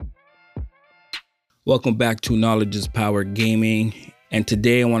Welcome back to Knowledge is Power Gaming. And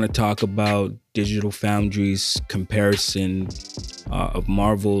today I want to talk about Digital Foundry's comparison of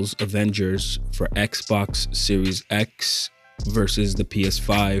Marvel's Avengers for Xbox Series X versus the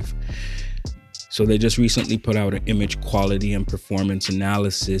PS5. So they just recently put out an image quality and performance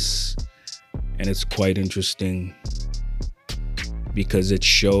analysis, and it's quite interesting because it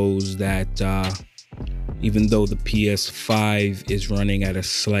shows that even though the PS5 is running at a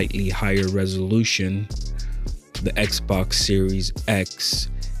slightly higher resolution, the Xbox Series X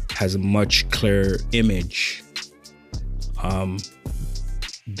has a much clearer image.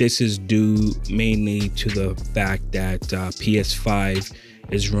 This is due mainly to the fact that PS5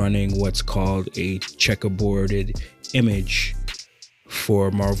 is running what's called a checkerboarded image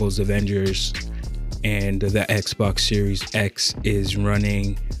for Marvel's Avengers, and the Xbox Series X is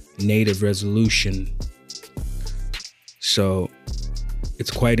running native resolution. So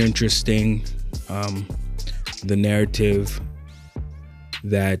it's quite interesting, the narrative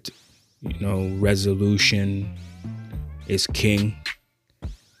that, resolution is king.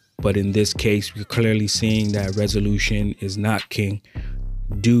 But in this case, we're clearly seeing that resolution is not king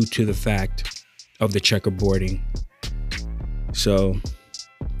due to the fact of the checkerboarding. So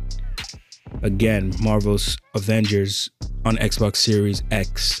again, Marvel's Avengers on Xbox Series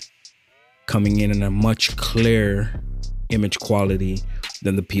X coming in a much clearer image quality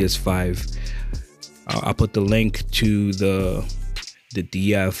than the PS5. I'll put the link to the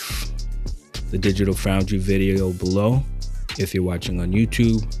DF, the Digital Foundry video below if you're watching on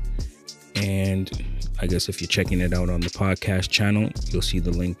YouTube. And I guess if you're checking it out on the podcast channel, you'll see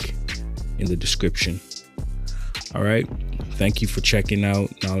the link in the description. All right. Thank you for checking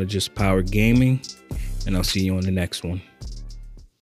out Knowledge is Power Gaming, and I'll see you on the next one.